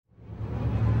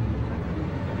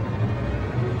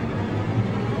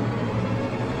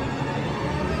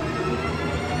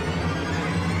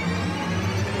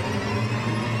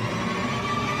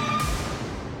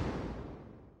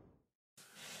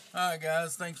Alright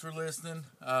guys, thanks for listening.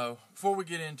 Before we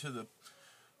get into the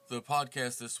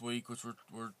podcast this week, which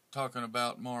we're talking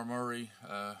about Maura Murray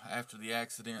after the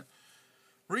accident,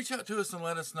 reach out to us and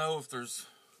let us know if there's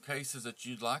cases that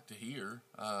you'd like to hear.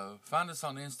 Find us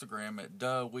on Instagram at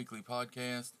Duh Weekly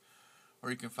Podcast,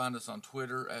 or you can find us on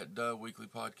Twitter at Duh Weekly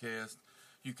Podcast.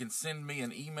 You can send me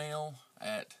an email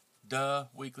at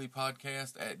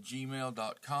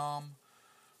duhweeklypodcast@gmail.com.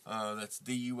 That's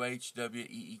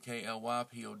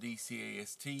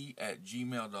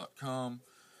duhweeklypodcast@gmail.com.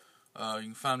 You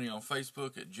can find me on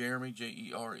Facebook at Jeremy,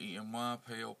 Jeremy,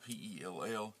 Pale,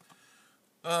 Pell.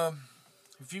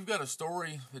 If you've got a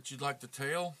story that you'd like to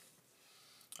tell,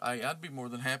 I'd be more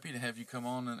than happy to have you come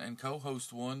on and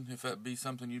co-host one, if that'd be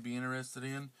something you'd be interested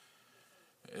in.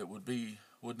 It would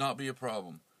not be a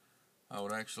problem. I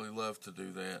would actually love to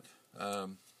do that.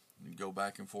 Go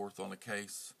back and forth on a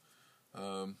case.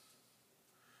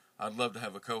 I'd love to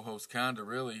have a co-host,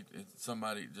 really. It's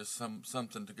somebody, just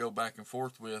something to go back and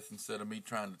forth with, instead of me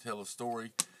trying to tell a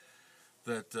story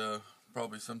that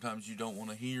probably sometimes you don't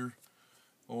want to hear,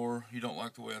 or you don't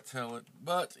like the way I tell it.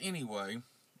 But anyway,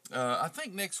 I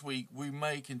think next week we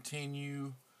may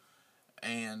continue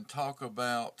and talk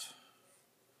about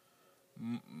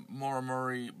Maura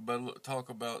Murray, but talk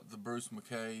about the Bruce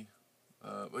McKay.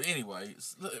 But anyway,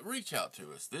 reach out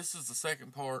to us. This is the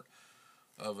second part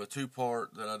of a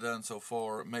two-part that I've done so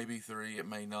far. It may be three, it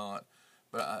may not,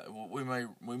 but we may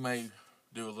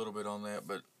do a little bit on that.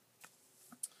 But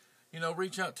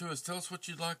reach out to us. Tell us what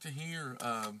you'd like to hear.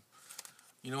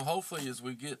 Hopefully as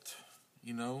we get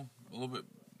a little bit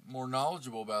more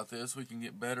knowledgeable about this, we can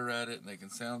get better at it, and they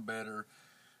can sound better,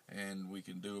 and we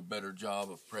can do a better job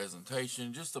of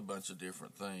presentation. Just a bunch of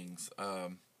different things.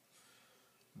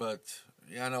 But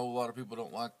yeah, I know a lot of people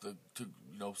don't like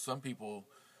some people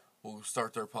will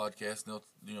start their podcast and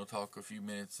they'll talk a few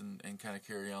minutes and kind of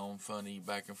carry on funny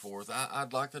back and forth.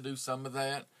 I'd like to do some of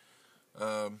that,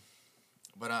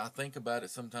 but I think about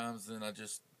it sometimes, and I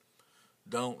just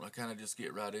don't. I kind of just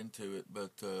get right into it.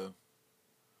 But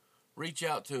reach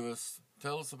out to us.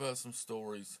 Tell us about some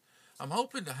stories. I'm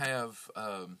hoping to have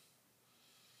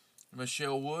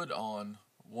Michelle Wood on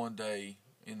one day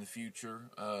in the future.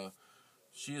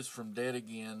 She is from Dead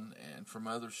Again and from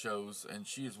other shows, and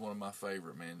she is one of my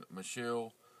favorite, man.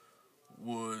 Michelle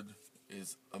Wood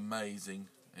is amazing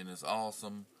and is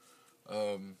awesome.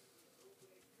 I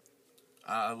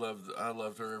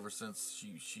loved her ever since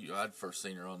I'd first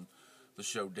seen her on the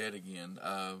show Dead Again.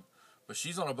 But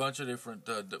she's on a bunch of different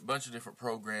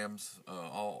programs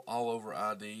all over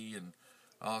ID and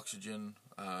Oxygen.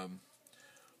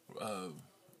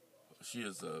 She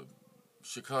is a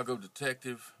Chicago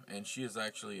detective, and she is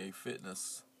actually a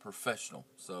fitness professional.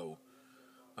 So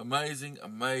amazing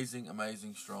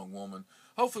strong woman.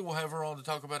 Hopefully we'll have her on to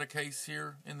talk about a case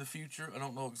here in the future. I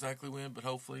don't know exactly when, but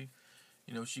hopefully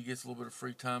she gets a little bit of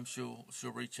free time, she'll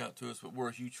reach out to us. But we're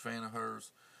a huge fan of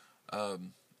hers. We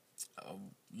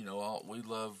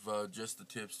love Just the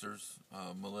Tipsters.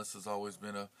 Melissa's always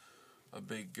been a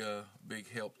big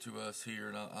help to us here,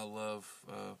 and I love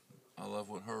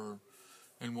what her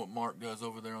and what Mark does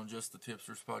over there on Just the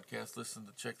Tipsters podcast.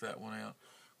 Check that one out.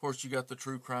 Of course, you got the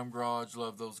True Crime Garage.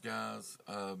 Love those guys.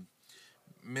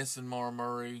 Missing Maura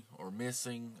Murray, or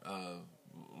Missing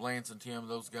Lance and Tim,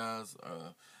 those guys.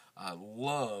 I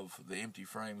love the Empty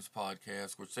Frames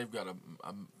podcast, which they've got a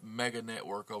mega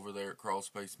network over there at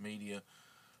Crawlspace Media.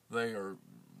 They are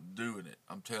doing it.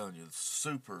 I'm telling you,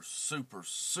 super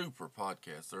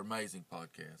podcast. They're amazing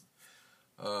podcasts.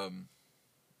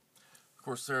 Of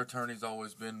course, Sarah Turney's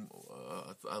always been,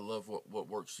 I love what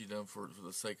work she's done for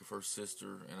the sake of her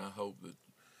sister, and I hope that,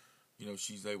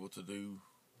 she's able to do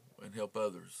and help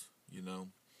others,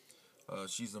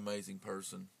 She's an amazing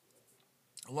person.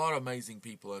 A lot of amazing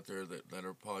people out there that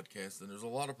are podcasting. There's a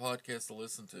lot of podcasts to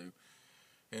listen to,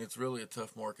 and it's really a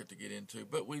tough market to get into,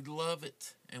 but we love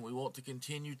it, and we want to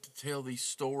continue to tell these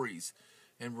stories,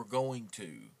 and we're going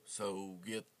to, so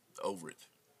get over it.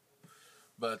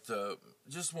 But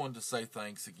just wanted to say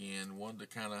thanks again. Wanted to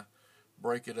kind of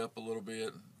break it up a little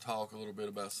bit and talk a little bit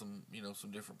about some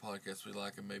different podcasts we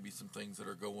like, and maybe some things that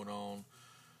are going on.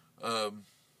 But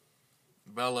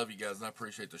I love you guys, and I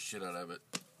appreciate the shit out of it.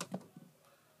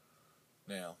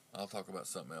 Now, I'll talk about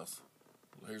something else.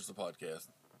 Here's the podcast.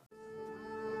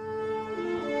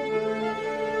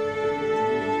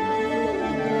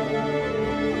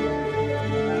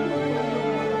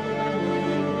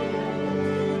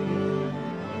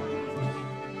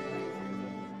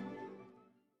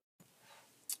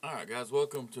 Alright guys,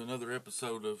 welcome to another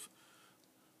episode of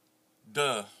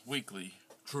Duh Weekly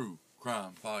True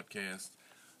Crime Podcast.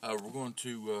 We're going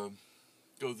to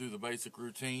go through the basic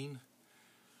routine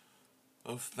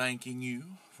of thanking you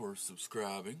for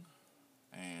subscribing.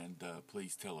 And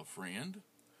please tell a friend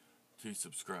to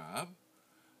subscribe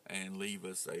and leave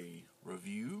us a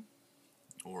review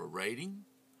or a rating.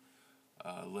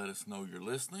 Let us know you're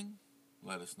listening.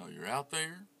 Let us know you're out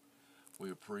there. We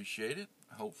appreciate it.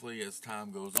 Hopefully, as time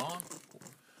goes on,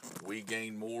 we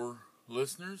gain more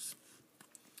listeners,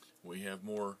 we have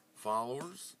more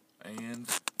followers, and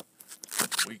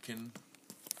we can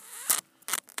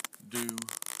do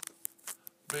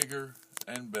bigger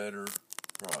and better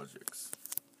projects.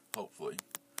 Hopefully.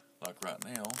 Like right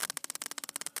now,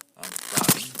 I'm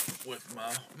starting with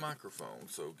my microphone,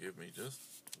 so give me just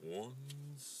 1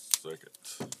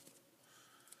 second.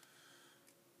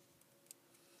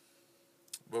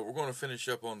 But we're going to finish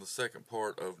up on the second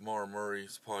part of Mara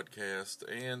Murray's podcast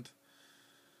and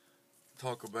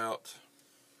talk about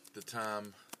the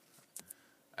time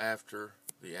after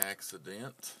the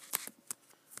accident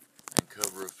and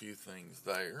cover a few things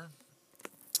there.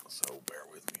 So bear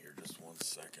with me here just 1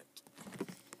 second.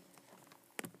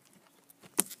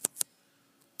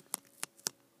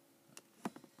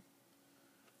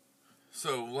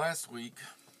 So last week,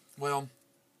 well,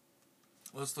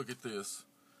 let's look at this.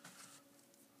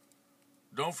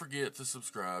 Don't forget to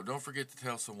subscribe. Don't forget to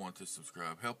tell someone to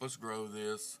subscribe. Help us grow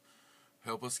this.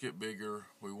 Help us get bigger.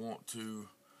 We want to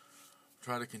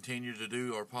try to continue to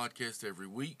do our podcast every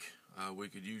week. We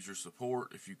could use your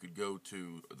support. If you could go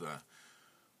to the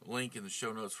link in the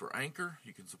show notes for Anchor,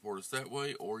 you can support us that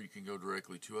way, or you can go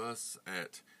directly to us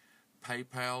at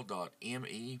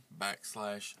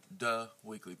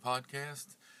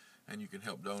paypal.me/TheWeeklyPodcast, and you can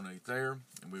help donate there,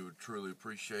 and we would truly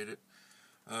appreciate it.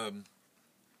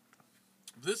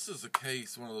 This is a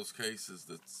case, one of those cases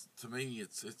that's, to me,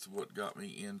 it's what got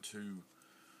me into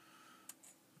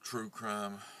true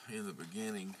crime in the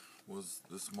beginning, was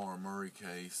this Mara Murray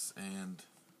case, and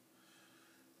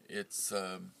it's,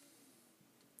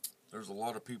 there's a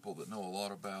lot of people that know a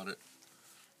lot about it,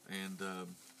 and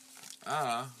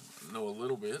I know a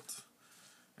little bit,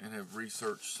 and have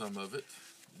researched some of it,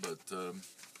 but,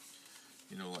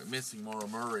 like Missing Mara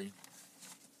Murray,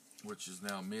 which is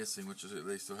now missing,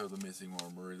 they still have the Missing Mara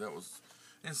Murray. That was,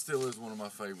 and still is, one of my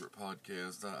favorite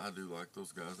podcasts. I do like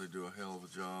those guys. They do a hell of a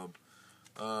job.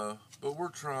 But we're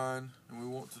trying, and we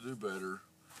want to do better,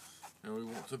 and we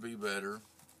want to be better.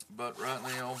 But right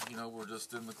now, we're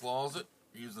just in the closet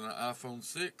using an iPhone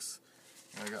 6.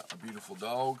 And I got a beautiful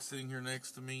dog sitting here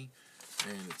next to me,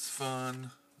 and it's fun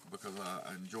because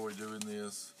I enjoy doing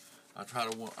this. I try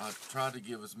to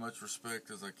give as much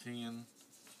respect as I can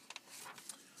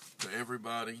to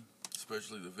everybody,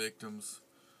 especially the victims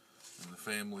and the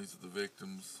families of the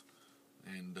victims,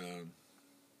 and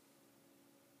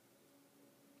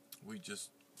we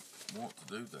just want to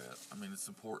do that. I mean, it's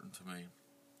important to me.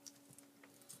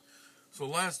 So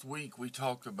last week we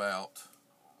talked about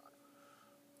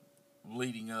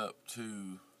leading up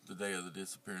to the day of the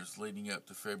disappearance, leading up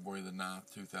to February the 9th,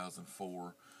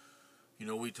 2004.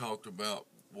 We talked about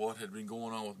what had been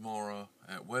going on with Mara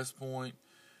at West Point.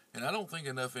 And I don't think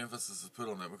enough emphasis is put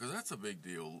on that, because that's a big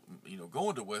deal.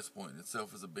 Going to West Point in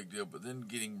itself is a big deal, but then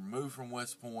getting removed from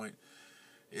West Point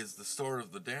is the start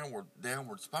of the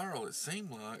downward spiral, it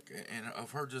seemed like, and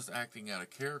of her just acting out of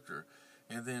character.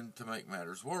 And then, to make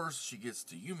matters worse, she gets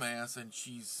to UMass and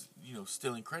she's,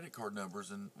 stealing credit card numbers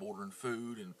and ordering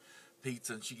food and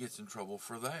pizza, and she gets in trouble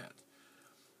for that.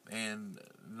 And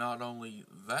not only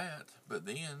that, but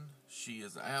then she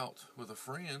is out with a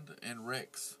friend and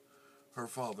wrecks her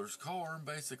father's car and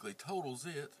basically totals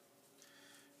it,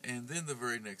 and then the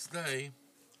very next day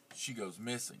she goes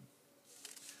missing.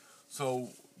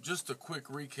 So just a quick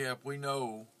recap, we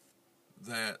know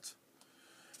that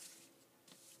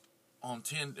around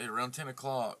 10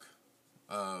 o'clock,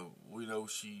 we know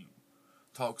she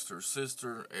talks to her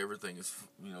sister. Everything is,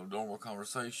 normal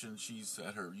conversation. She's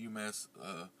at her UMass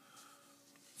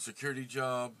security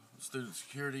job, student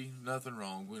security, nothing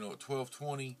wrong. We know at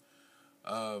 12:20,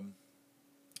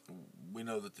 we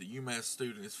know that the UMass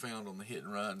student is found on the hit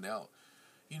and run. Now,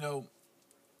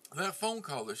 that phone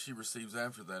call that she receives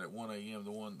after that at 1 a.m.,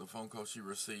 the phone call she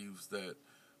receives that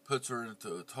puts her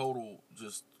into a total,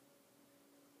 just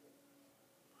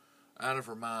out of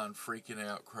her mind, freaking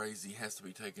out, crazy, has to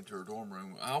be taken to her dorm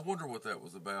room. I wonder what that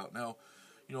was about. Now,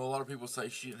 a lot of people say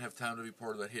she didn't have time to be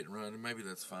part of that hit and run, and maybe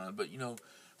that's fine. But,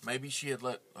 maybe she had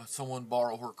let someone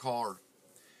borrow her car.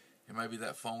 And maybe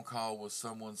that phone call was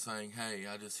someone saying, "Hey,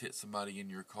 I just hit somebody in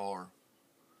your car.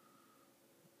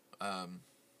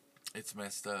 It's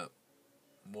messed up.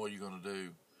 What are you going to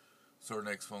do?" So her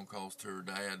next phone call's to her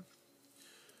dad,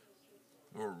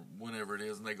 or whenever it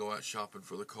is, and they go out shopping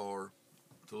for the car.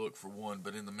 to look for one.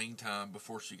 But in the meantime,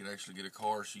 before she can actually get a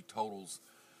car, she totals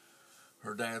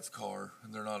her dad's car,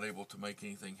 and they're not able to make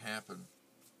anything happen.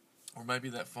 Or maybe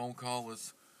that phone call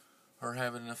was her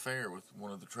having an affair with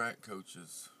one of the track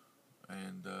coaches,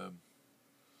 and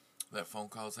that phone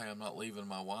call is, "Hey, I'm not leaving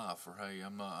my wife," or "Hey,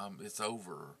 it's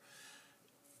over."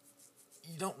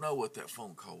 You don't know what that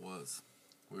phone call was.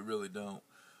 We really don't.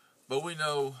 But we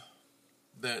know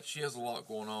that she has a lot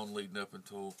going on leading up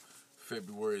until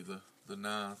February the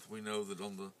 9th. We know that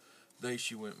on the day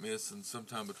she went missing,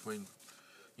 sometime between,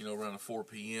 around 4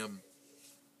 p.m.,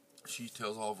 she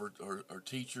tells all of her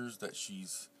teachers that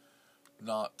she's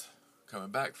not coming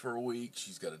back for a week.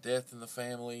 She's got a death in the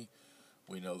family.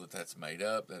 We know that that's made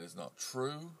up. That is not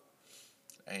true.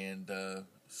 And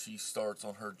she starts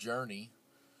on her journey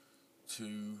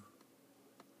to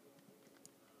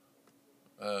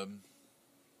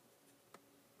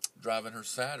driving her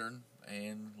Saturn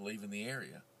and leaving the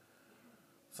area.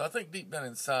 So I think deep down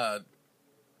inside,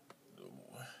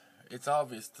 it's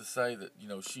obvious to say that,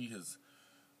 she is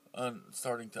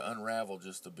starting to unravel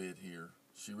just a bit here.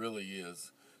 She really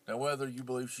is. Now, whether you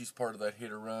believe she's part of that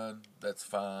hit or run, that's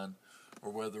fine.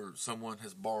 Or whether someone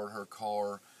has borrowed her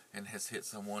car and has hit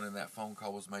someone and that phone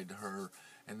call was made to her,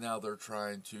 and now they're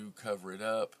trying to cover it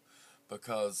up,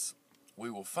 because we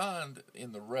will find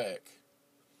in the wreck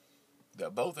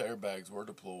that both airbags were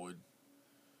deployed,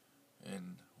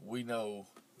 and we know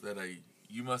that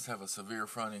you must have a severe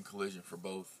front-end collision for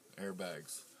both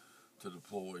airbags to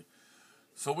deploy.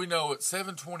 So we know at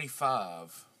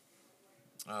 7:25,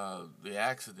 the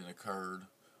accident occurred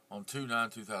on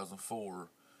 2/9/2004.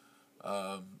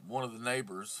 One of the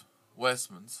neighbors,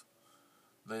 Westman's,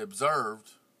 they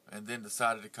observed and then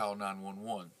decided to call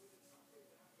 911.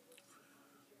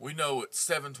 We know at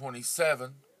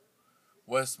 7:27,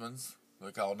 Westman's,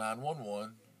 they call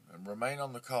 911 and remain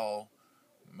on the call,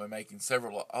 making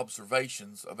several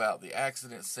observations about the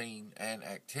accident scene and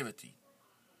activity.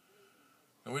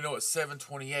 And we know at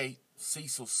 7:28,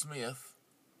 Cecil Smith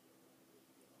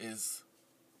is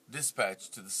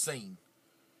dispatched to the scene.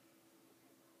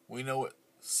 We know at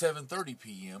 7:30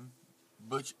 p.m.,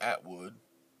 Butch Atwood,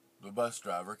 the bus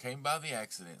driver, came by the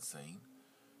accident scene.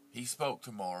 He spoke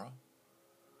to Mara.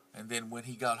 And then when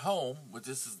he got home, but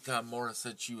this is the time Mara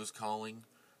said she was calling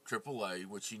AAA,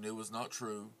 which she knew was not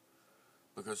true,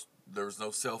 because there was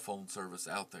no cell phone service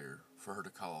out there for her to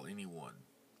call anyone.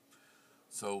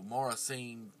 So Mara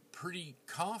seemed pretty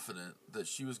confident that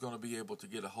she was going to be able to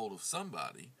get a hold of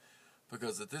somebody,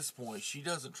 because at this point she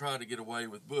doesn't try to get away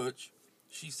with Butch.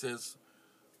 She says,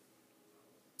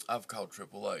 "I've called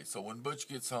AAA." So when Butch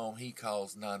gets home, he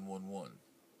calls 911.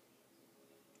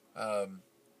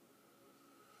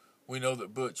 We know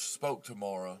that Butch spoke to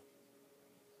Mara,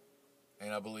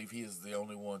 and I believe he is the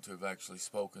only one to have actually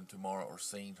spoken to Mara or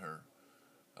seen her.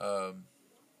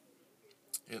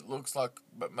 It looks like,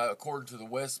 but according to the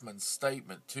Westman's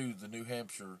statement to the New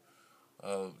Hampshire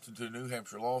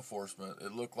law enforcement,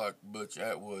 it looked like Butch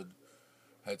Atwood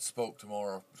had spoke to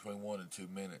Mara between 1 and 2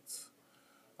 minutes.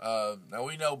 Now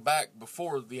we know back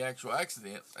before the actual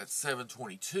accident at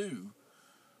 7:22,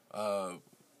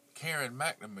 Karen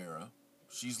McNamara,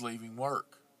 she's leaving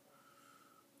work,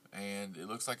 and it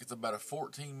looks like it's about a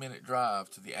 14-minute drive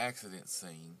to the accident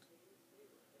scene.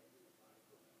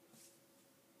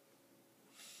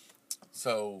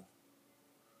 So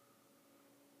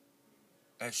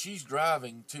as she's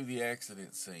driving to the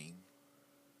accident scene,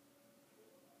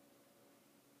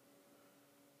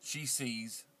 she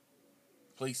sees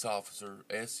police officer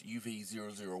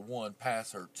SUV-001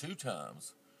 pass her 2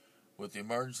 times with the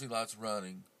emergency lights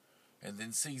running, and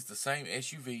then sees the same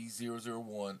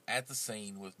SUV-001 at the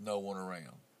scene with no one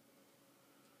around.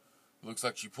 It looks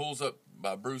like she pulls up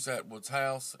by Bruce Atwood's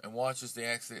house and watches the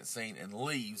accident scene and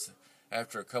leaves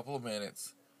after a couple of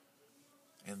minutes,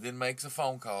 and then makes a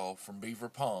phone call from Beaver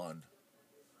Pond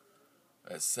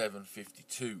at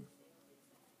 7:52.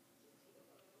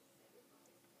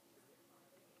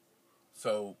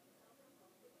 So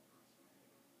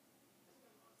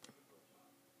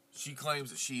she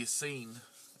claims that she has seen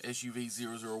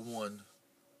SUV-001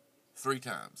 3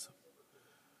 times.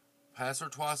 Pass her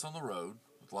twice on the road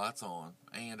with lights on,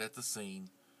 and at the scene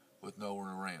with no one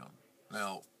around.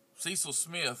 Now, Cecil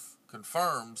Smith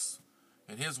confirms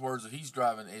in his words that he's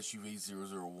driving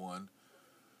SUV-001,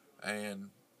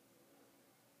 and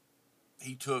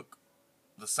he took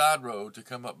the side road to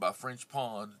come up by French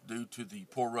Pond due to the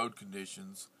poor road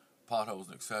conditions, potholes,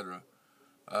 etc.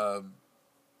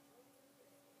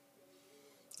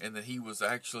 And that he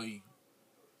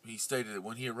stated that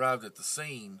when he arrived at the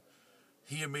scene,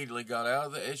 he immediately got out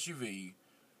of the SUV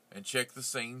and checked the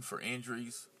scene for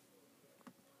injuries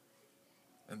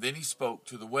And then he spoke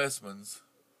to the Westmans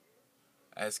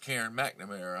as Karen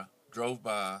McNamara drove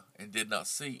by and did not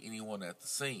see anyone at the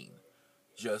scene,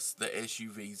 just the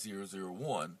SUV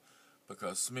 001,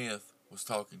 because Smith was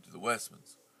talking to the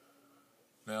Westmans.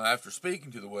 Now, after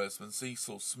speaking to the Westmans,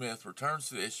 Cecil Smith returns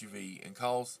to the SUV and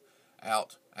calls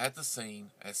out at the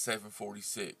scene at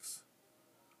 7:46.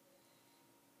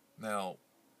 Now,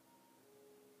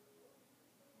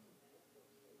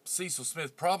 Cecil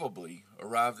Smith probably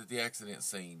arrived at the accident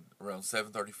scene around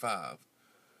 7:35,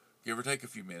 give or take a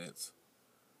few minutes,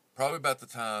 probably about the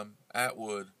time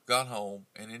Atwood got home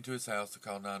and into his house to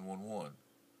call 911.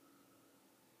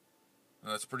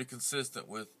 And that's pretty consistent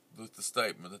with the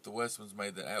statement that the Westmans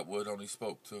made that Atwood only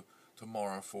spoke to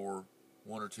Mara for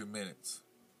 1 or 2 minutes.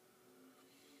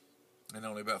 And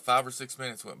only about 5 or 6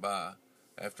 minutes went by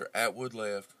after Atwood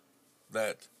left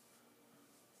that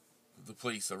the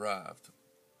police arrived.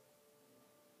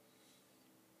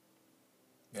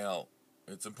 Now,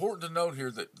 it's important to note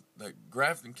here that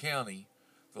Grafton County,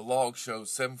 the log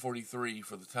shows 7:43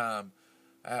 for the time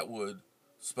Atwood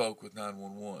spoke with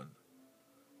 911.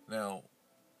 Now,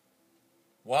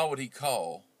 why would he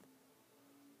call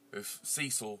if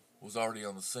Cecil was already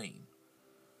on the scene?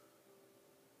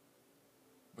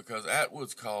 Because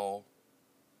Atwood's call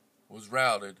was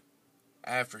routed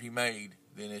after he made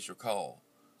the initial call.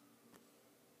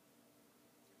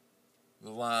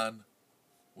 The line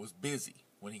was busy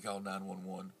when he called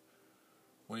 911,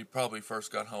 when he probably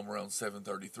first got home around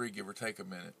 7:33, give or take a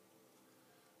minute.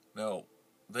 Now,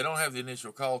 they don't have the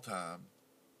initial call time.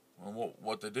 And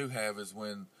what they do have is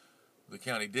when the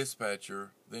county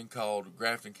dispatcher then called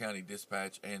Grafton County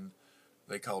Dispatch, and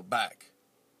they called back.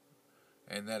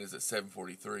 And that is at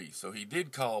 7:43. So he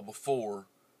did call before,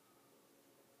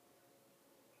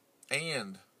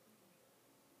 and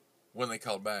when they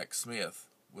called back, Smith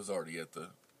was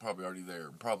probably already there,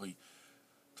 and probably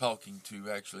talking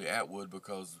to actually Atwood,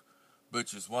 because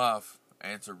Butch's wife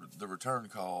answered the return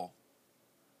call,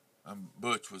 and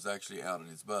Butch was actually out in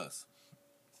his bus.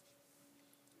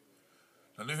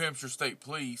 Now, New Hampshire State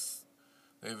Police,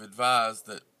 they've advised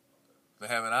that they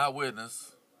have an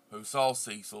eyewitness who saw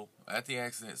Cecil at the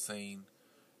accident scene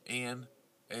in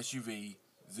SUV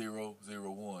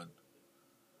 001.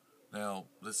 Now,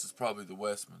 this is probably the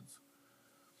Westmans.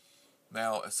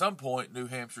 Now, at some point, New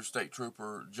Hampshire State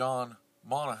Trooper John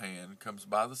Monahan comes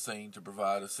by the scene to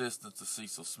provide assistance to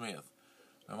Cecil Smith.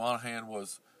 Now, Monahan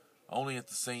was only at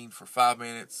the scene for 5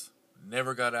 minutes,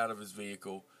 never got out of his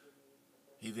vehicle.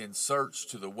 He then searched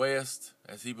to the west,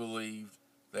 as he believed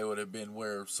they would have been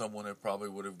where someone probably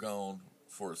would have gone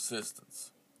for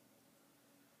assistance.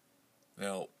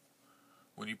 Now,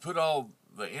 when you put all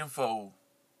the info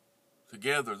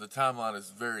together, the timeline is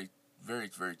very, very,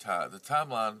 very tight. The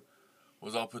timeline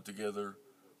was all put together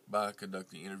by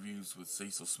conducting interviews with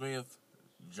Cecil Smith,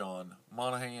 John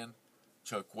Monahan,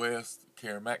 Chuck West,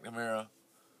 Karen McNamara,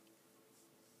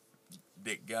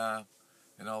 Dick Guy,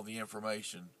 and all the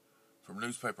information from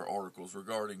newspaper articles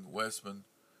regarding Westman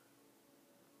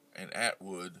and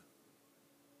Atwood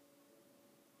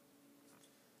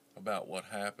about what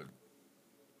happened.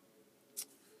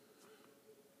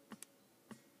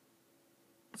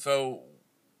 So,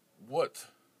 what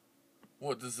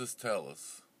does this tell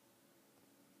us?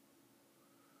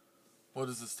 What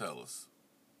does this tell us?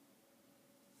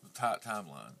 The tight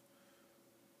timeline.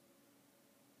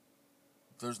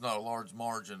 There's not a large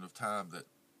margin of time that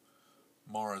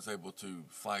Mara is able to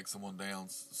flag someone down,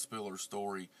 spill her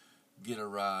story, get a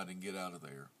ride, and get out of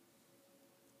there.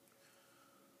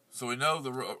 So we know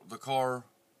the car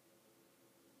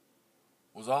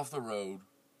was off the road,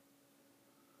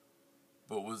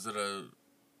 but was it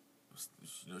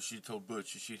she told Butch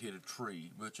she'd hit a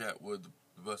tree, Butch Atwood,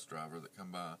 the bus driver that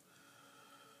come by.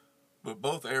 But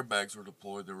both airbags were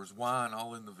deployed. There was wine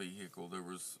all in the vehicle. There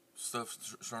was stuff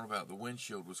thrown about. The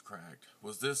windshield was cracked.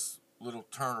 Was this little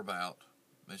turnabout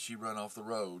that she run off the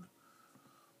road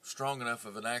strong enough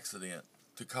of an accident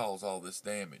to cause all this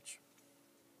damage?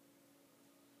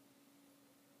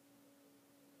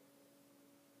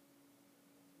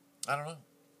 I don't know.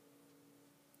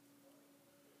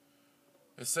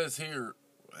 It says here,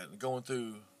 going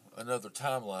through another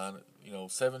timeline,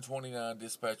 7:29,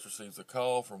 dispatch receives a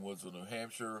call from Woodsville, New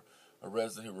Hampshire, a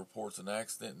resident who reports an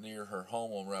accident near her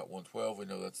home on Route 112. We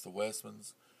know that's the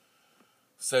Westmans.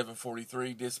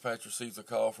 7:43, dispatch receives a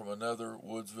call from another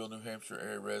Woodsville, New Hampshire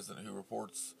area resident who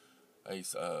reports a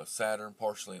Saturn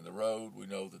partially in the road. We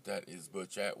know that is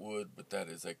Butch Atwood, but that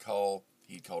is a call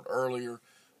he called earlier.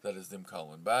 That is them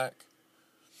calling back.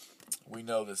 We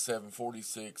know that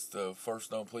 7:46, the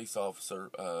first known police officer,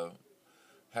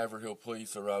 Haverhill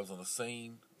Police, arrives on the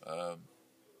scene.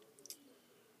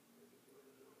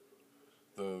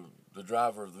 the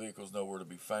driver of the vehicle is nowhere to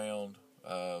be found.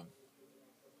 The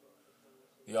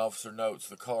officer notes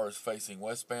the car is facing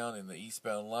westbound in the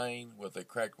eastbound lane with a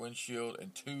cracked windshield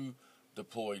and 2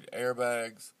 deployed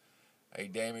airbags. A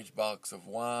damaged box of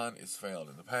wine is found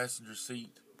in the passenger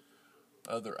seat.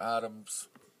 Other items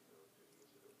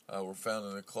were found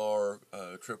in the car,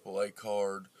 a AAA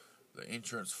card, the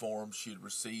insurance form she had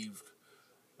received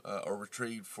or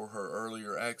retrieved for her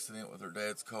earlier accident with her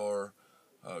dad's car,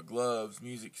 gloves,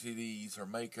 music CDs, her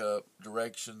makeup,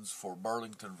 directions for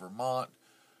Burlington, Vermont,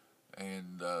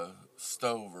 and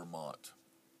Stowe, Vermont.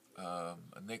 A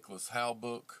Nicholas Howe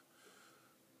book,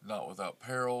 Not Without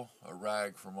Peril, a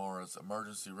rag from Mara's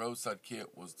emergency roadside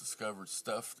kit was discovered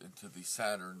stuffed into the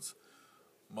Saturn's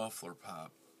muffler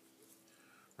pipe.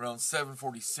 Around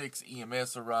 7:46,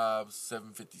 EMS arrives.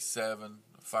 7:57,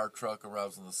 a fire truck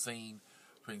arrives on the scene.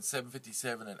 Between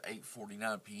 7:57 and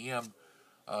 8:49 p.m.,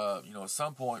 at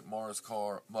some point, Mara's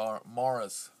car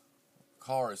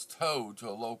is towed to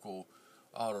a local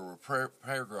auto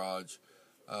repair garage,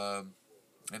 and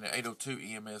at 8:02,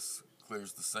 EMS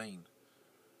clears the scene.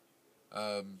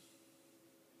 And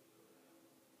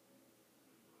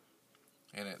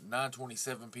at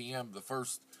 9:27 p.m., the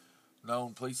first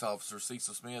known police officer,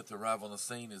 Cecil Smith, to arrive on the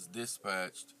scene is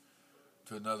dispatched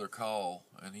to another call,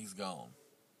 and he's gone.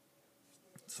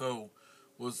 So,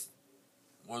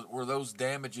 were those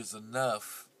damages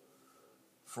enough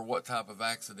for what type of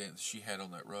accidents she had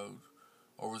on that road?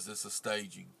 Or was this a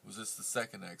staging? Was this the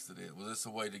second accident? Was this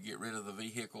a way to get rid of the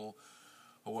vehicle,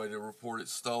 a way to report it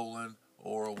stolen,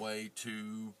 or a way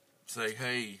to say,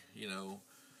 hey,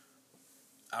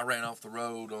 I ran off the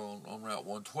road on Route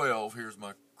 112, here's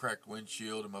my cracked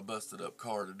windshield and my busted up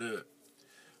car to do it.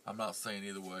 I'm not saying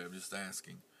either way, I'm just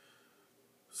asking.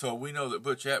 So we know that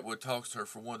Butch Atwood talks to her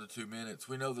for 1 to 2 minutes.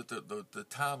 We know that the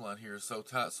timeline here is so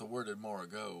tight, so where did Mara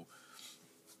go?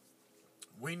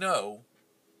 We know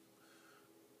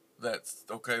that's,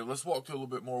 okay, let's walk through a little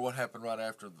bit more what happened right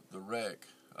after the wreck.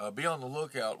 Be on the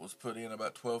lookout was put in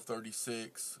about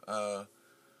 12:36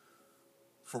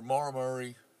 for Mara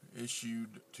Murray,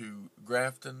 issued to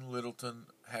Grafton, Littleton,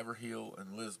 Haverhill,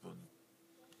 and Lisbon.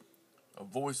 A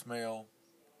voicemail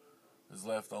is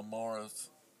left on Mara's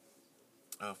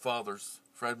father's,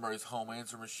 Fred Murray's, home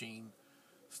answer machine,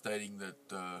 stating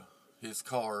that his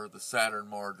car, the Saturn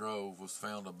Mara drove, was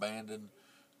found abandoned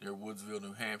near Woodsville,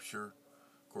 New Hampshire.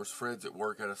 Of course, Fred's at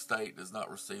work out of state, does not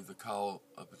receive the call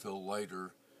up until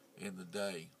later in the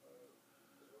day.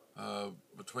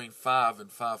 Between 5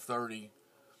 and 5:30,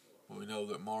 we know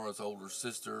that Mara's older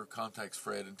sister contacts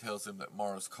Fred and tells him that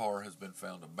Mara's car has been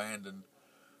found abandoned.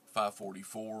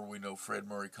 5:44, we know Fred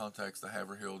Murray contacts the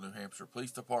Haverhill, New Hampshire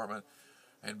Police Department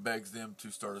and begs them to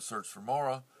start a search for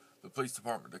Mara. The police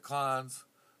department declines,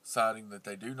 citing that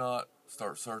they do not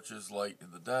start searches late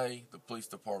in the day. The police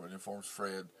department informs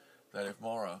Fred that if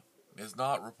Mara is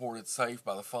not reported safe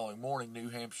by the following morning, New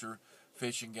Hampshire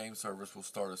Fish and Game Service will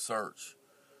start a search.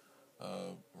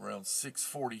 Around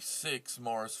 6:46,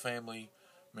 Mara's family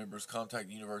members contact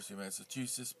the University of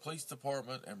Massachusetts Police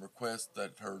Department and request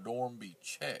that her dorm be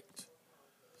checked.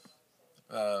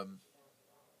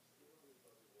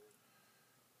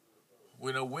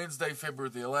 We know Wednesday,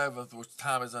 February the 11th, which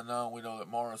time is unknown, we know that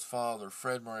Mara's father,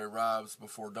 Fred Murray, arrives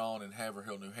before dawn in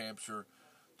Haverhill, New Hampshire,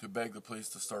 to beg the police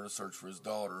to start a search for his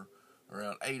daughter.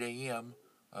 Around 8 a.m.,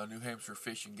 New Hampshire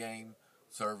Fish and Game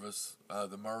Service,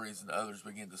 the Murrays and others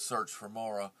begin to search for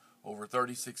Mara over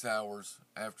 36 hours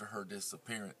after her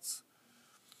disappearance.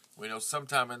 We know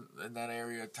sometime in that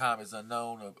area, time is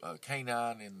unknown, a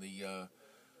canine in the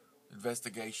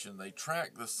investigation, they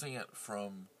track the scent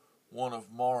from one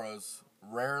of Mara's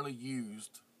rarely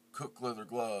used cook leather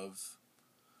gloves.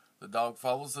 The dog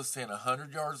follows the scent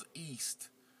 100 yards east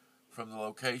from the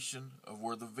location of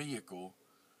where the vehicle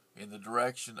in the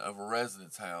direction of a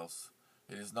residence house.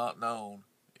 It is not known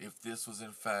if this was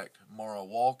in fact Mara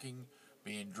walking,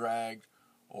 being dragged,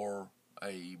 or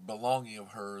a belonging of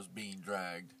hers being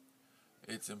dragged.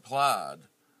 It's implied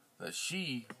that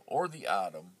she or the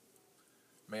item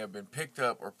may have been picked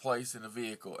up or placed in a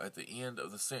vehicle at the end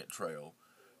of the scent trail.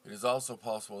 It is also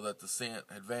possible that the scent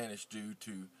had vanished due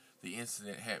to the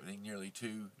incident happening nearly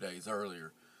 2 days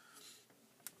earlier.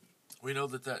 We know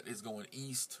that is going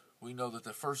east. We know that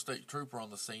the first state trooper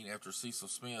on the scene after Cecil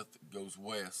Smith goes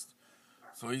west.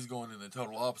 So he's going in the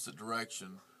total opposite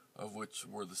direction of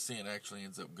where the scent actually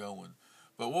ends up going.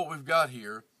 But what we've got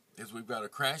here is we've got a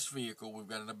crashed vehicle, we've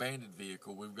got an abandoned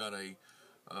vehicle, we've got a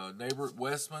neighbor at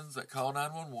Westman's that call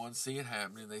 911, see it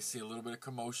happening, they see a little bit of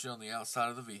commotion on the outside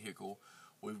of the vehicle.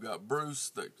 We've got Bruce,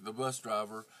 the bus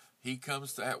driver, He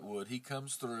comes to Atwood. He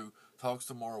comes through, talks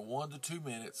to Mara 1 to 2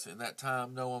 minutes. In that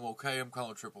time, no, I'm okay. I'm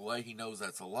calling AAA. He knows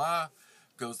that's a lie.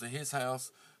 Goes to his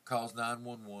house, calls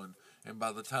 911. And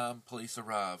by the time police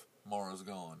arrive, Mara's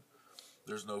gone.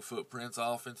 There's no footprints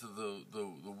off into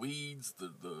the weeds,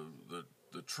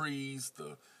 the trees.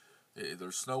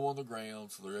 There's snow on the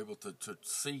ground, so they're able to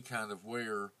see kind of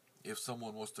where, if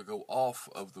someone was to go off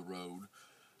of the road,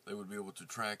 they would be able to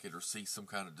track it or see some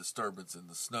kind of disturbance in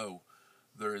the snow.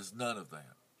 There is none of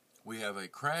that. We have a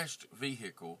crashed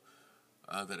vehicle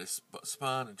that is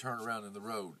spun and turned around in the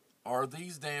road. Are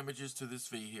these damages to this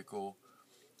vehicle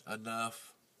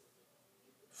enough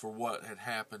for what had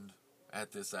happened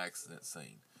at this accident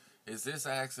scene? Is this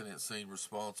accident scene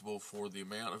responsible for the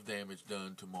amount of damage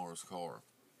done to Mara's car?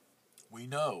 We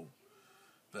know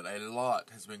that a lot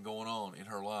has been going on in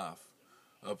her life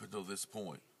up until this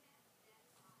point.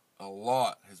 A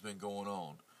lot has been going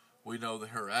on. We know that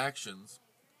her actions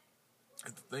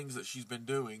and the things that she's been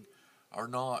doing are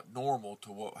not normal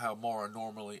to how Mara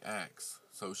normally acts.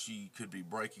 So she could be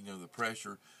breaking under the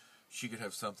pressure. She could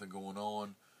have something going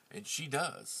on, and she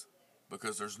does.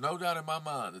 Because there's no doubt in my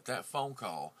mind that that phone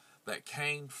call that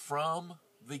came from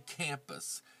the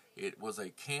campus, it was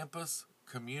a campus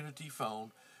community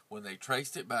phone. When they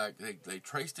traced it back, they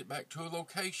traced it back to a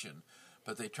location,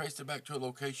 but they traced it back to a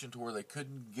location to where they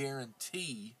couldn't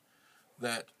guarantee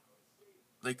that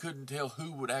they couldn't tell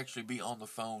who would actually be on the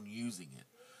phone using it.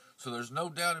 So there's no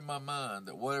doubt in my mind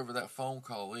that whatever that phone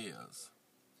call is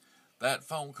the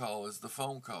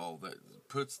phone call that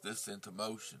puts this into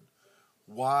motion.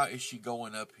 Why is she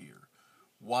going up here?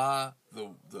 Why the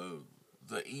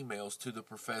emails to the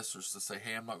professors to say,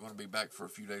 hey, I'm not going to be back for a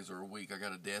few days or a week. I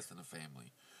got a death in the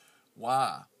family.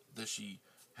 Why does she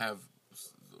have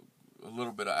a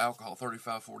little bit of alcohol,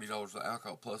 $35, $40 of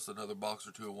alcohol, plus another box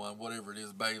or two of wine, whatever it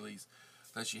is, Bailey's,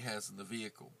 that she has in the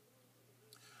vehicle?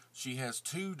 She has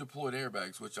 2 deployed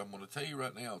airbags, which I'm going to tell you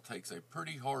right now takes a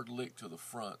pretty hard lick to the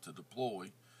front to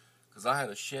deploy, because I had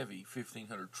a Chevy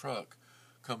 1500 truck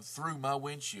come through my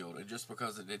windshield, and just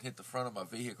because it didn't hit the front of my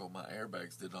vehicle, my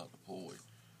airbags did not deploy.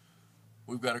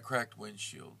 We've got a cracked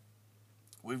windshield.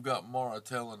 We've got Mara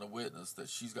telling the witness that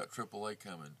she's got AAA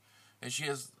coming, and she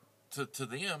has, to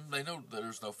them, they know that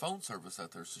there's no phone service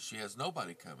out there, so she has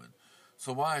nobody coming.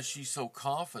 So why is she so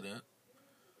confident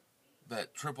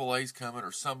that AAA's coming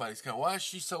or somebody's coming? Why is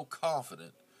she so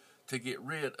confident to get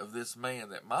rid of this man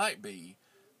that might be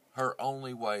her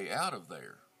only way out of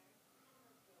there?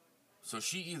 So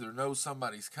she either knows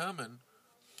somebody's coming,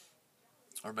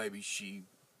 or maybe she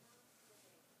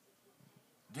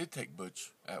did take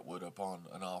Butch Atwood up on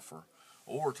an offer,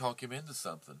 or talk him into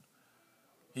something.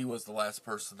 He was the last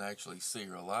person to actually see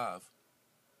her alive.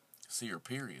 See her,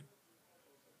 period.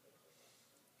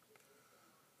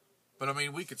 But I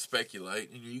mean, we could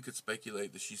speculate, and you could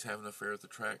speculate that she's having an affair with the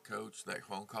track coach. That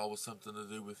phone call was something to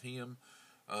do with him.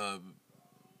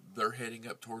 They're heading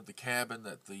up toward the cabin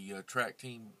that the track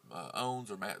team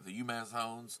owns, or the UMass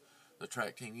owns, the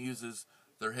track team uses.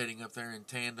 They're heading up there in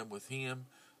tandem with him.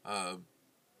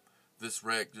 This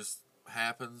wreck just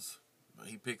happens.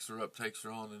 He picks her up, takes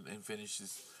her on, and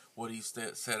finishes what he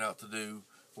set out to do,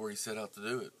 where he set out to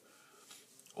do it.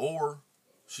 Or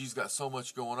she's got so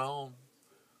much going on.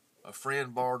 A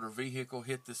friend borrowed her vehicle,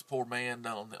 hit this poor man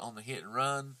on the hit and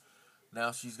run.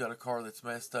 Now she's got a car that's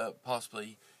messed up,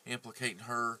 possibly implicating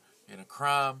her in a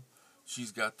crime.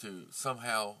 She's got to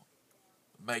somehow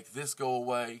make this go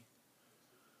away,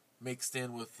 mixed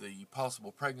in with the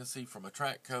possible pregnancy from a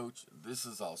track coach. This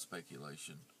is all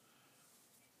speculation.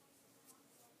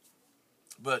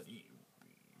 But,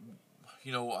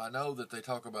 you know, I know that they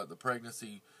talk about the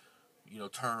pregnancy, you know,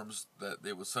 terms, that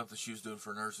it was something she was doing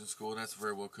for nursing school, and that's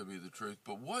very well could be the truth.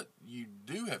 But what you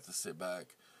do have to sit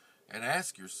back and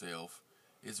ask yourself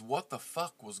is, what the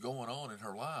fuck was going on in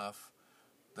her life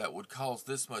that would cause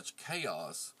this much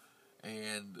chaos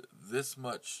and this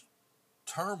much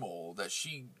turmoil, that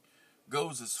she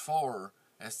goes as far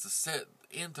as to set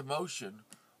into motion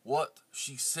what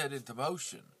she set into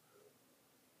motion?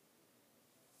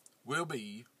 We'll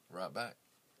be right back.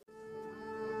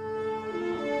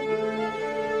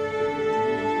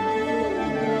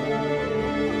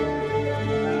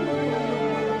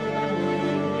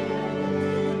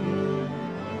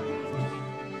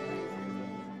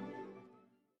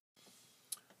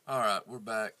 Alright, we're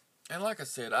back. And like I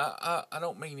said, I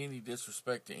don't mean any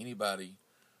disrespect to anybody,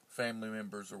 family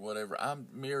members or whatever. I'm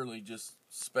merely just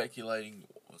speculating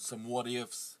some what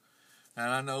ifs. And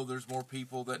I know there's more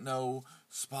people that know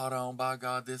spot on, by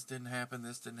God, this didn't happen,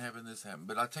 this didn't happen, this happened.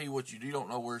 But I tell you what, you don't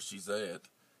know where she's at.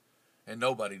 And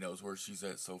nobody knows where she's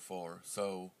at so far.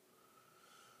 So,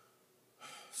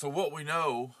 So what we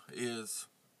know is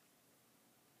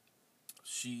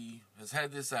she has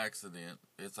had this accident.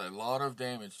 It's a lot of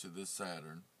damage to this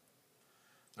Saturn.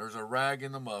 There's a rag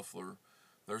in the muffler.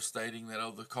 They're stating that,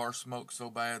 oh, the car smoked so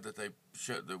bad that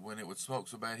that when it would smoke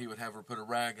so bad, he would have her put a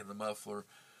rag in the muffler,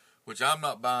 which I'm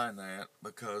not buying that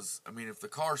because, I mean, if the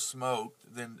car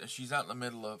smoked, then she's out in the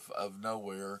middle of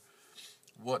nowhere.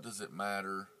 What does it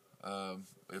matter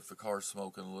if the car's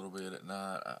smoking a little bit at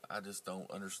night? I just don't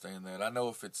understand that. I know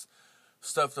if it's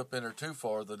stuffed up in her too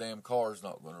far, the damn car's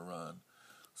not going to run.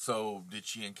 So, did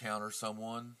she encounter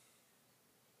someone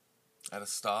at a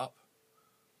stop?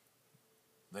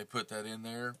 They put that in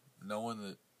there, knowing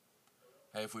that,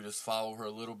 hey, if we just follow her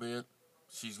a little bit,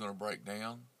 she's going to break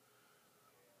down.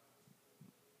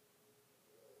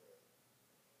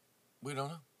 We don't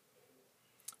know.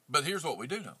 But here's what we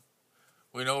do know.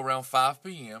 We know around 5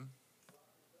 p.m.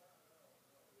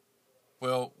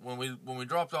 Well, when we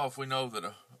dropped off, we know that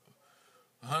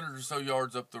 100 or so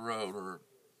yards up the road or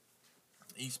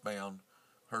eastbound,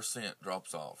 her scent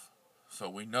drops off. So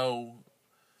we know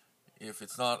if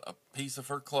it's not a piece of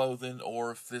her clothing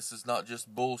or if this is not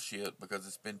just bullshit because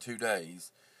it's been 2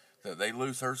 days, that they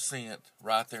lose her scent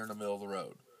right there in the middle of the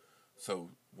road. So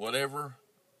whatever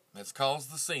that's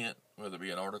caused the scent, whether it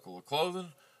be an article of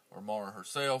clothing or Mara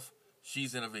herself,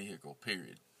 she's in a vehicle,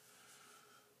 period.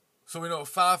 So we know at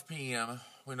 5 p.m.,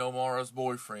 we know Mara's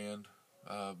boyfriend,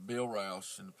 Bill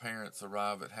Roush, and the parents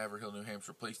arrive at Haverhill, New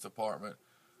Hampshire Police Department.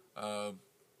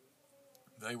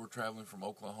 They were traveling from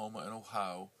Oklahoma and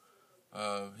Ohio.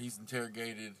 He's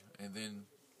interrogated, and then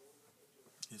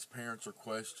his parents are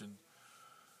questioned.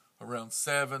 Around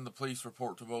 7, the police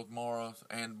report to both Mara's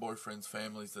and boyfriend's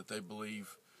families that they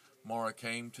believe Mara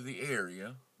came to the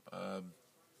area to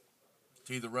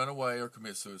either run away or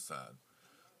commit suicide.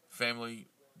 Family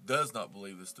does not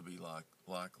believe this to be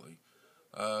likely.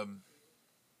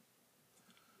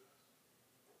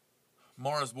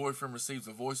 Mara's boyfriend receives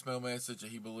a voicemail message that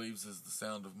he believes is the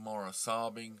sound of Mara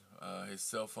sobbing. His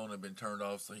cell phone had been turned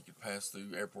off so he could pass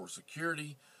through airport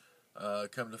security.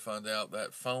 Come to find out,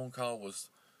 that phone call was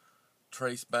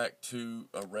traced back to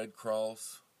a Red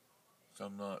Cross.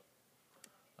 So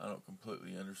I don't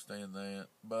completely understand that.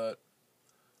 But,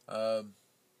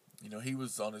 he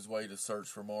was on his way to search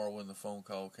for Mara when the phone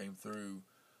call came through.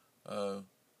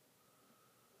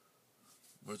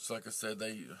 Which, like I said,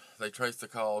 they traced the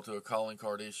call to a calling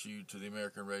card issued to the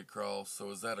American Red Cross. So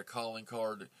is that a calling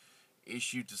card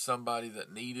issued to somebody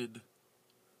that needed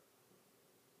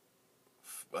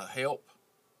help?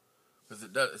 Because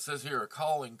it says here a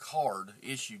calling card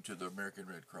issued to the American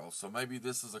Red Cross. So maybe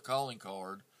this is a calling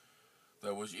card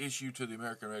that was issued to the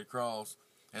American Red Cross,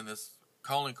 and this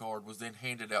calling card was then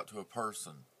handed out to a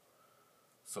person.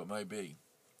 So it may be.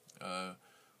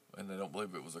 And they don't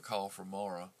believe it was a call from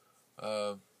Mara.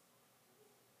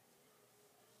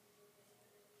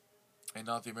 And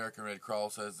not the American Red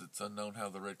Cross, as it's unknown how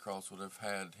the Red Cross would have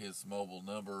had his mobile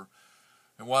number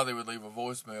and why they would leave a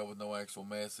voicemail with no actual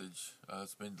message.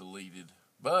 It's been deleted.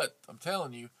 But I'm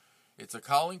telling you, it's a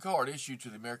calling card issued to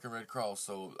the American Red Cross.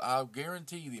 So I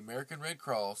guarantee the American Red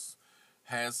Cross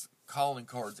has calling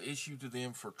cards issued to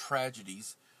them for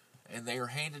tragedies, and they are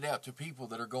handed out to people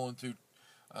that are going through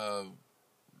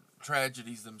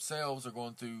tragedies themselves, or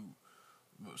going through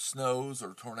snows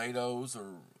or tornadoes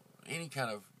or any kind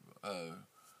of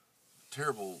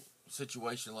terrible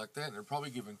situation like that. And they're probably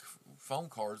given phone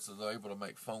cards so they're able to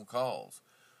make phone calls.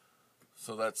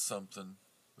 So that's something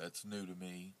that's new to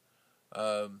me.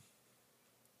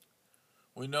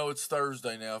 We know it's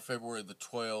Thursday now, February the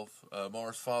 12th.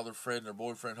 Mara's father, Fred, and her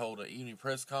boyfriend hold an evening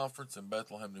press conference in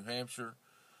Bethlehem, New Hampshire.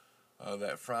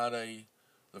 That Friday,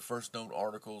 the first known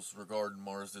articles regarding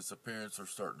Mara's disappearance are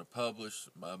starting to publish.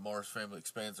 Mara's family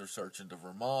expands their search into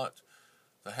Vermont.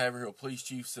 The Haverhill police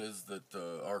chief says that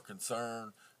our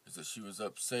concern is that she was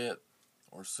upset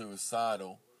or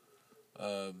suicidal.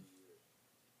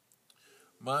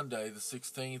 Monday, the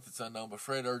 16th, it's unknown, but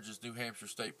Fred urges New Hampshire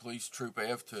State Police Troop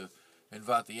F to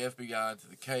invite the FBI into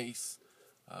the case.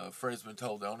 Fred's been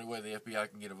told the only way the FBI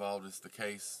can get involved is the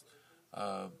case.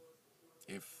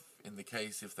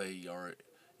 If they are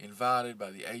invited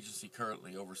by the agency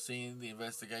currently overseeing the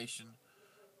investigation.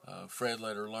 Fred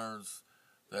later learns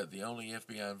that the only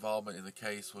FBI involvement in the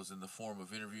case was in the form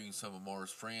of interviewing some of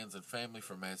Mara's friends and family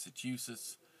from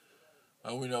Massachusetts.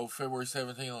 We know February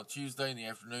 17th, on Tuesday in the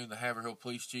afternoon, the Haverhill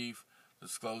police chief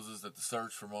discloses that the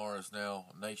search for Mara is now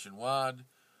nationwide.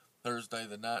 Thursday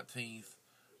the 19th,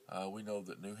 we know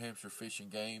that New Hampshire Fish and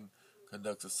Game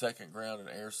conducts a second ground and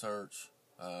air search.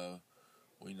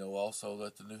 We know also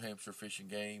that the New Hampshire Fish and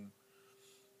Game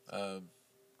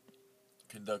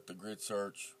conduct a grid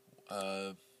search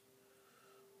Uh,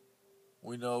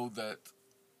 we know that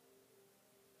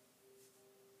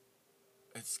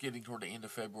it's getting toward the end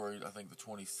of February, I think the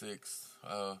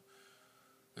 26th.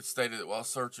 It's stated that while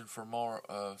searching for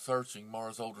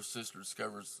Mara's older sister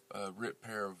discovers a ripped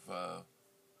pair of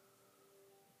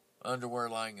underwear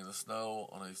lying in the snow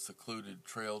on a secluded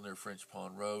trail near French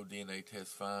Pond Road. DNA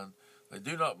tests find they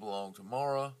do not belong to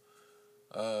Mara.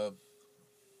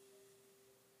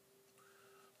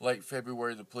 Late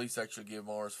February, the police actually give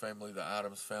Mara's family the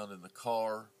items found in the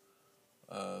car.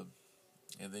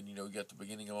 And then, you got the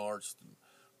beginning of March.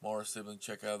 Mara's siblings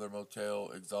check out of their motel,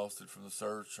 exhausted from the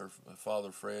search. Her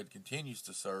father, Fred, continues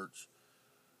to search.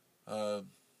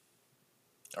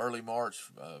 Early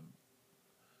March,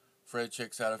 Fred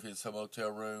checks out of his motel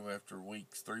room after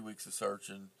 3 weeks of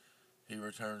searching. He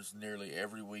returns nearly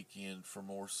every weekend for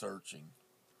more searching.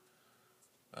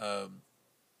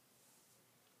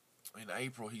 In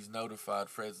April,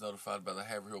 Fred's notified by the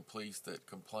Haverhill police that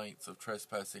complaints of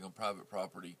trespassing on private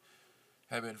property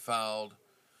have been filed,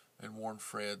 and warned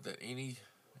Fred that any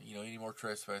more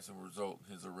trespassing will result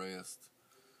in his arrest.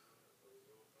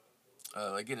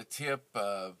 They get a tip.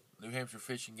 New Hampshire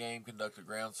Fish and Game conducted a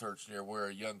ground search near where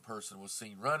a young person was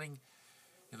seen running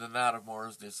in the night of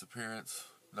Mara's disappearance.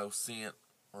 No scent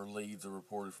or leads are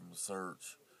reported from the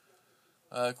search.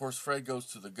 Of course, Fred goes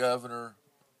to the governor.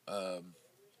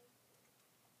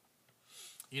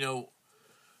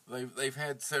 They've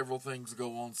had several things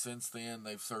go on since then.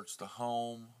 They've searched the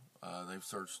home. They've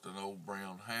searched an old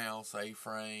brown house,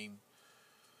 A-frame.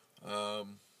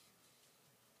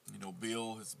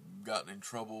 Bill has gotten in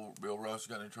trouble. Bill Rush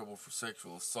got in trouble for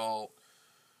sexual assault.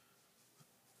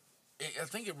 I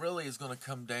think it really is going to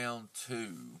come down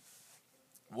to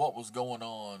what was going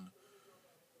on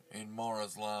in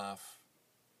Mara's life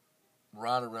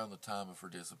right around the time of her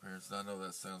disappearance. And I know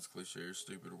that sounds cliche or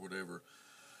stupid or whatever.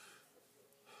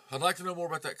 I'd like to know more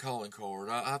about that calling card.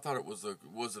 I thought it was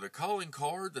a calling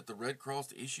card that the Red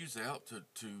Cross issues out to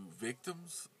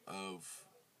victims of,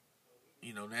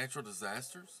 natural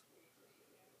disasters?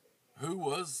 Who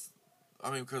was,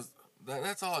 because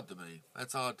that's odd to me.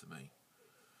 That's odd to me.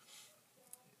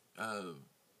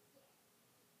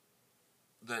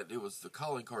 That it was the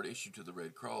calling card issued to the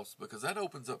Red Cross, because that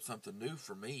opens up something new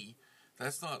for me.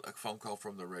 That's not a phone call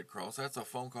from the Red Cross. That's a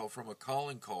phone call from a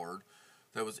calling card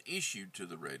that was issued to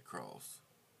the Red Cross.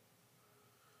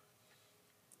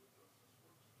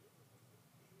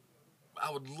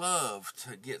 I would love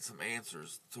to get some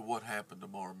answers to what happened to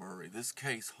Mara Murray. This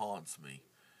case haunts me.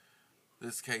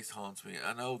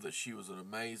 I know that she was an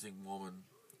amazing woman,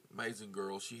 amazing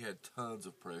girl. She had tons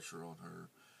of pressure on her.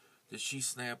 Did she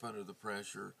snap under the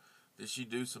pressure? Did she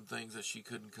do some things that she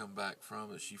couldn't come back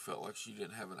from, that she felt like she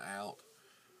didn't have an out?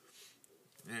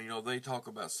 They talk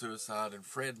about suicide, and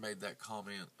Fred made that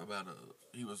comment about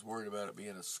he was worried about it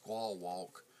being a squall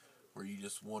walk, where you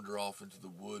just wander off into the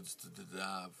woods to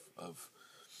die of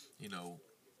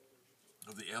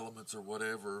the elements or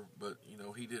whatever. But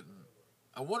he didn't.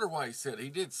 I wonder why he said it. He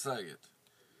did say it,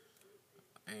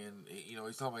 and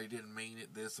he's talking about he didn't mean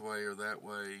it this way or that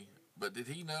way. But did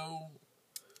he know?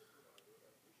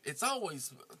 It's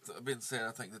always been said,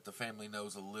 I think, that the family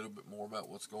knows a little bit more about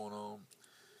what's going on.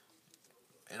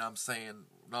 And I'm saying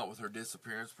not with her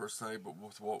disappearance per se, but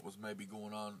with what was maybe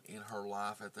going on in her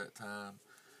life at that time.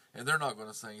 And they're not going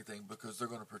to say anything because they're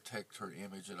going to protect her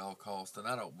image at all costs, and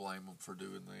I don't blame them for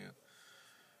doing that.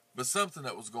 But something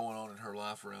that was going on in her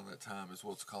life around that time is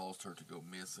what's caused her to go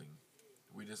missing.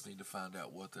 We just need to find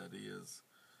out what that is.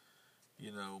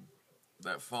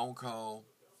 That phone call,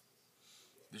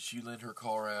 did she lend her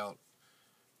car out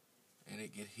and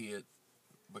it get hit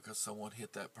because someone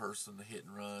hit that person, the hit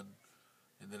and run?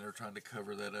 And then they're trying to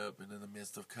cover that up, and in the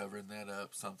midst of covering that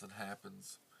up, something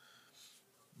happens.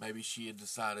 Maybe she had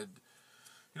decided,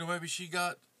 maybe she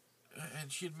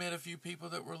had met a few people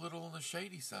that were a little on the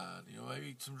shady side.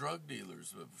 Maybe some drug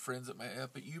dealers, friends that met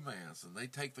up at UMass, and they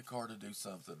take the car to do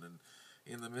something, and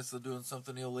in the midst of doing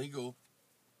something illegal,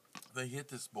 they hit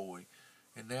this boy,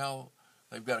 and now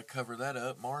they've got to cover that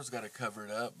up. Mara's got to cover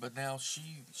it up, but now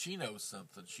she knows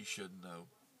something she shouldn't know.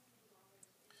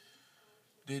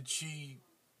 Did she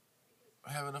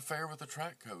have an affair with a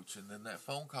track coach, and then that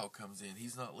phone call comes in?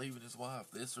 He's not leaving his wife,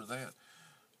 this or that.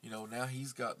 Now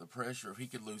he's got the pressure of he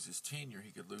could lose his tenure,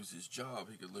 he could lose his job,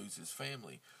 he could lose his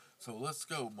family. So let's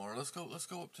go, Mara. Let's go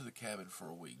up to the cabin for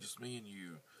a week, just me and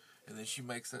you. And then she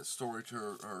makes that story to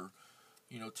her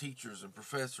teachers and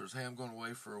professors. Hey, I'm going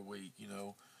away for a week,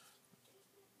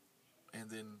 And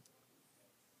then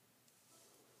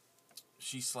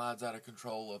she slides out of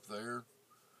control up there.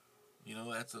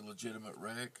 That's a legitimate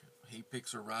wreck. he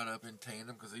picks her right up in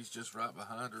tandem because he's just right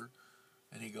behind her,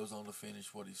 and he goes on to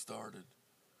finish what he started.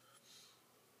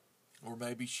 Or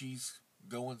maybe she's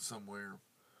going somewhere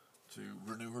to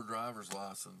renew her driver's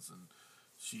license, and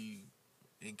she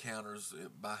encounters,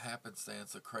 by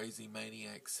happenstance, a crazy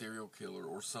maniac serial killer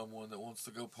or someone that wants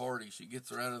to go party. She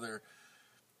gets her out of there.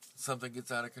 Something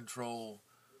gets out of control.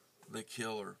 They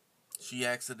kill her. She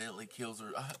accidentally kills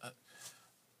her.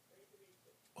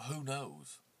 Who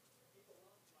knows?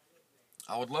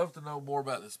 I would love to know more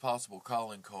about this possible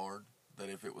calling card. That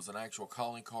if it was an actual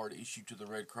calling card issued to the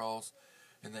Red Cross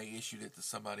and they issued it to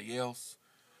somebody else,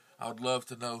 I would love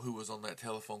to know who was on that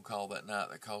telephone call that night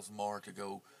that caused Mara to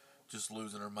go just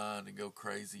losing her mind and go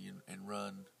crazy and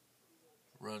run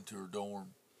to her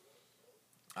dorm.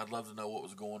 I'd love to know what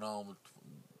was going on,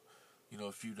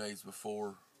 a few days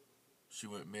before she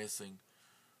went missing.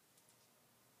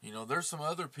 There's some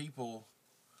other people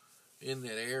in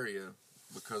that area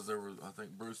because there was, I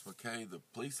think, Bruce McKay, the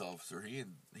police officer, he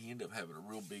ended up having a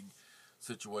real big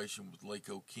situation with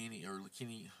Lico.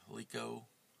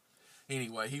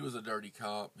 Anyway, he was a dirty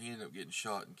cop. He ended up getting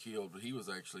shot and killed, but he was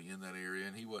actually in that area,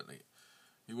 and he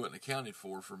wasn't accounted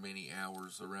for many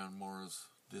hours around Mara's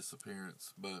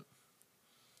disappearance. But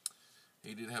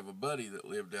he did have a buddy that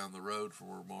lived down the road from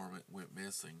where Mara went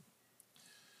missing.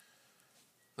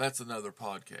 That's another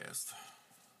podcast,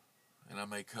 and I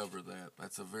may cover that.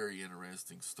 That's a very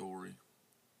interesting story.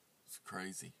 It's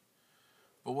crazy.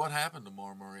 But what happened to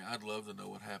Mara Murray? I'd love to know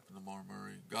what happened to Mara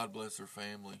Murray. God bless her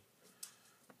family,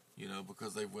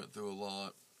 because they went through a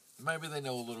lot. Maybe they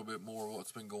know a little bit more of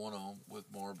what's been going on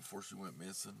with Mara before she went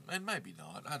missing. And maybe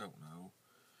not. I don't know.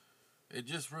 It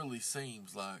just really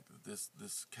seems like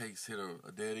this case hit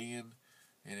a dead end,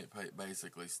 and it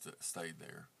basically stayed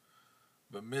there.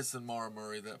 But Missing Mara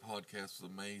Murray, that podcast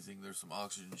was amazing. There's some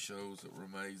Oxygen shows that were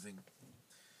amazing.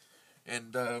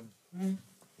 And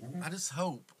I just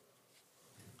hope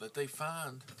that they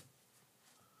find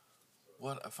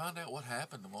out what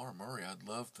happened to Mara Murray. I'd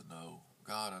love to know.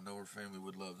 God, I know her family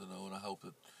would love to know, and I hope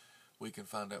that we can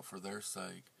find out for their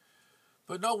sake.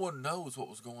 But no one knows what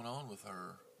was going on with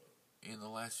her in the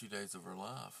last few days of her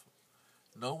life.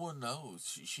 No one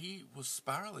knows. She was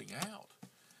spiraling out.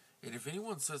 And if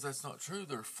anyone says that's not true,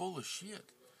 they're full of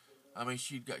shit. I mean,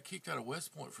 she got kicked out of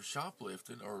West Point for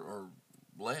shoplifting or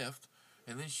left,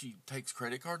 and then she takes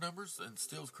credit card numbers and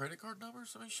steals credit card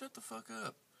numbers? I mean, shut the fuck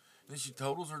up. And then she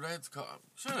totals her dad's car.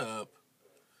 Shut up.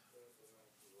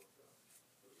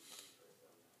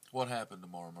 What happened to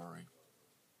Mara Murray?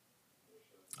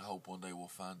 I hope one day we'll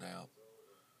find out.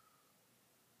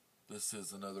 This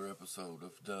is another episode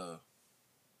of the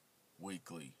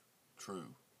Weekly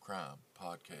True Crime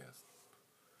Podcast.